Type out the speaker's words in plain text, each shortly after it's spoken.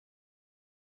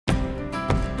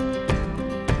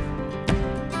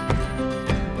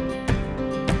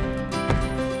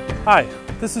Hi,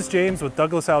 this is James with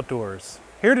Douglas Outdoors,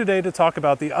 here today to talk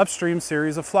about the Upstream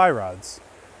series of fly rods.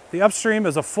 The Upstream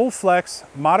is a full flex,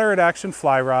 moderate action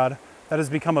fly rod that has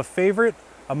become a favorite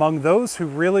among those who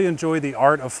really enjoy the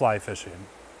art of fly fishing.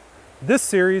 This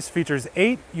series features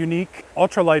 8 unique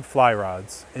ultralight fly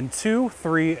rods in 2,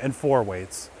 3, and 4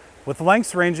 weights, with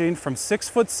lengths ranging from 6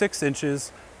 foot 6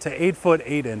 inches to 8 foot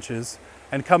 8 inches,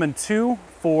 and come in 2,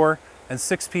 4, and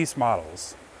 6-piece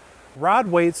models. Rod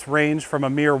weights range from a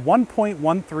mere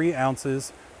 1.13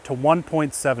 ounces to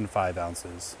 1.75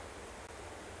 ounces.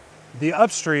 The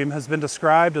Upstream has been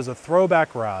described as a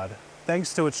throwback rod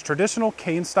thanks to its traditional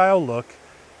cane-style look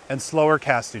and slower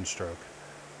casting stroke.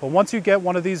 But once you get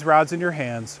one of these rods in your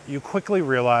hands, you quickly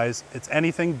realize it's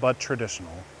anything but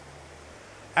traditional.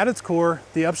 At its core,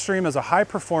 the Upstream is a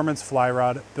high-performance fly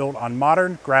rod built on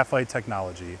modern graphite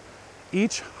technology.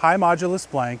 Each high modulus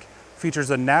blank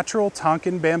features a natural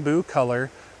Tonkin Bamboo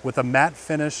color with a matte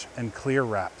finish and clear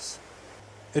wraps.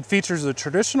 It features a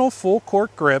traditional full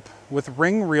cork grip with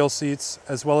ring reel seats,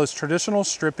 as well as traditional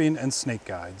stripping and snake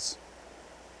guides.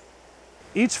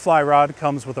 Each fly rod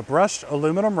comes with a brushed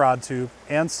aluminum rod tube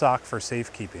and sock for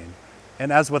safekeeping.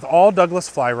 And as with all Douglas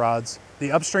fly rods,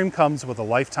 the Upstream comes with a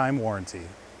lifetime warranty.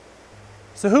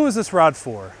 So who is this rod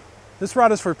for? This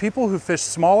rod is for people who fish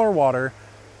smaller water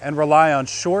and rely on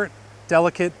short,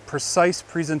 delicate, precise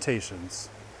presentations.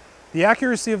 The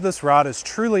accuracy of this rod is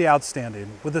truly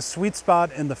outstanding, with a sweet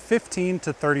spot in the 15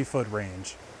 to 30 foot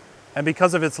range. And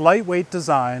because of its lightweight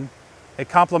design, it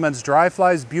complements dry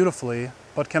flies beautifully,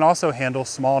 but can also handle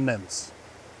small nymphs.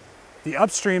 The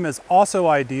Upstream is also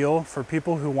ideal for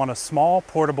people who want a small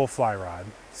portable fly rod,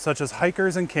 such as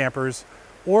hikers and campers,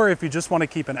 or if you just want to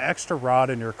keep an extra rod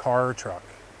in your car or truck.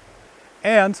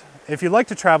 And if you like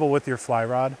to travel with your fly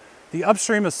rod, the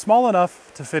Upstream is small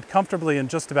enough to fit comfortably in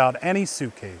just about any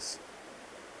suitcase.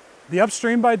 The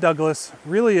Upstream by Douglas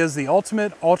really is the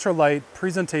ultimate ultralight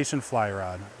presentation fly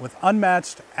rod with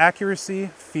unmatched accuracy,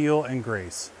 feel, and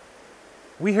grace.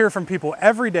 We hear from people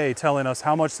every day telling us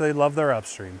how much they love their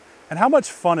Upstream and how much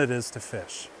fun it is to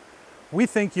fish. We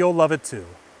think you'll love it too.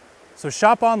 So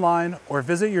shop online or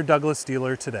visit your Douglas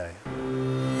dealer today.